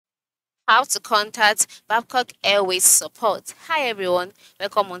How to contact Bangkok Airways support. Hi everyone,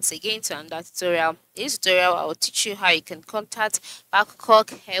 welcome once again to another tutorial. In this tutorial, I will teach you how you can contact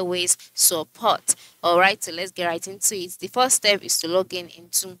Bangkok Airways support. Alright, so let's get right into it. The first step is to log in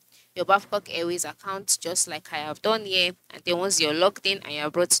into your Bangkok Airways account, just like I have done here. And then once you're logged in and you're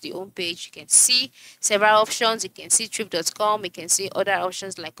brought to the home page, you can see several options. You can see trip.com, you can see other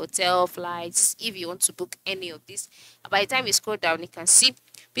options like hotel, flights, if you want to book any of these. By the time you scroll down, you can see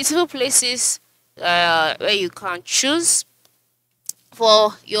beautiful places where you can choose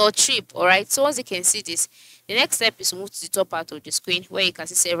for your trip. All right, so once you can see this, the next step is to move to the top part of the screen where you can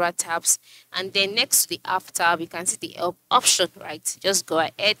see several tabs, and then next to the app tab you can see the help option. Right, just go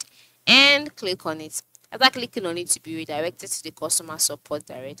ahead and click on it. After clicking on it, you'll be redirected to the customer support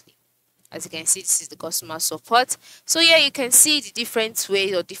directly. As you can see, this is the customer support. So here you can see the different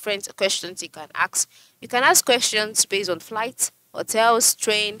ways or different questions you can ask. You can ask questions based on flights, hotels,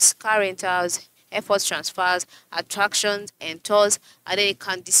 trains, car rentals, airport transfers, attractions, and tours. And then you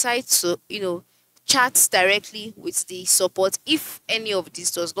can decide to, chat directly with the support if any of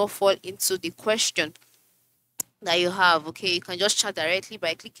this does not fall into the question that you have. Okay, you can just chat directly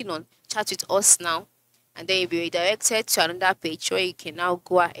by clicking on chat with us now, and then you'll be redirected to another page where you can now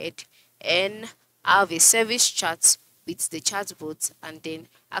go ahead and have a service chat with the chatbot and then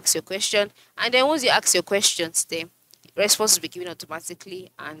ask your question. And then once you ask your questions, the response will be given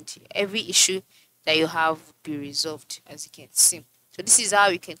automatically and every issue that you have will be resolved, as you can see. So this is how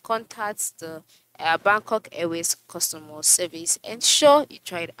you can contact the Bangkok Airways customer service. And sure, you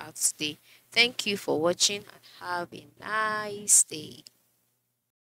tried out today. Thank you for watching and have a nice day.